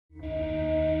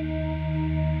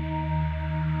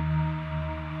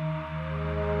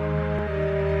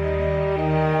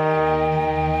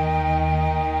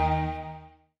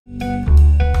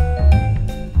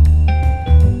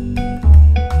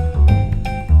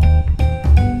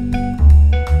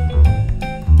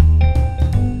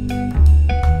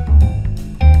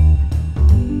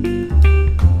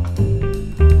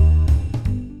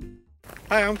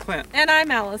I'm Clint. And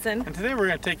I'm Allison. And today we're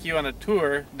going to take you on a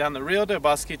tour down the Rio del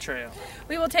Bosque Trail.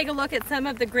 We will take a look at some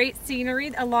of the great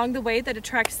scenery along the way that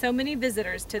attracts so many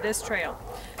visitors to this trail.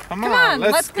 Come on,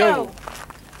 let's go.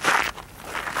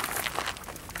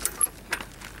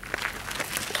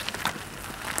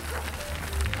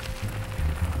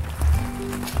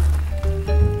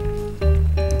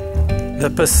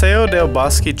 The Paseo del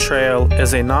Bosque Trail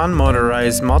is a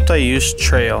non-motorized multi-use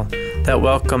trail that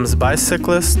welcomes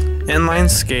bicyclists, inline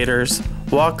skaters,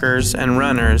 walkers, and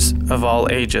runners of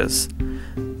all ages.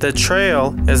 The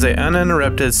trail is an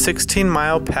uninterrupted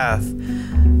 16-mile path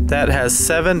that has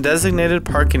 7 designated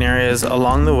parking areas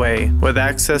along the way with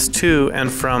access to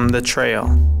and from the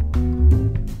trail.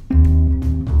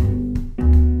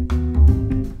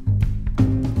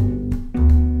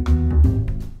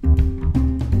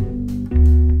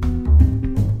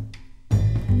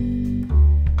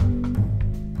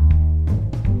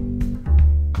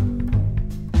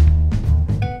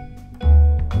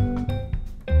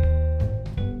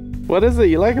 What is it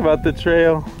you like about the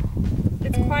trail?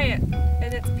 It's quiet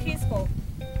and it's peaceful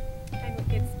and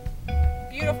it's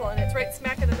beautiful and it's right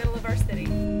smack in the middle of our city.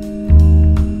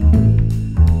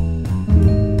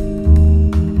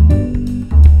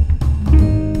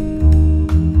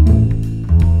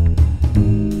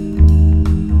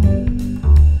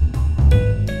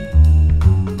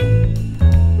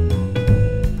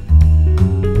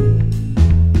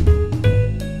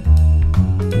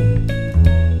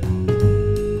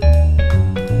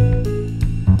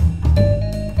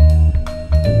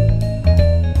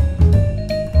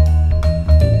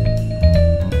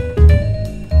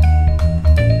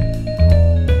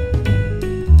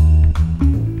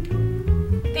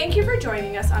 Thank you for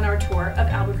joining us on our tour of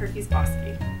Albuquerque's Bosque.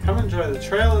 Come enjoy the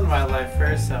trail and wildlife for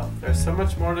yourself. There's so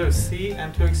much more to see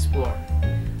and to explore.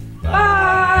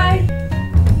 Bye!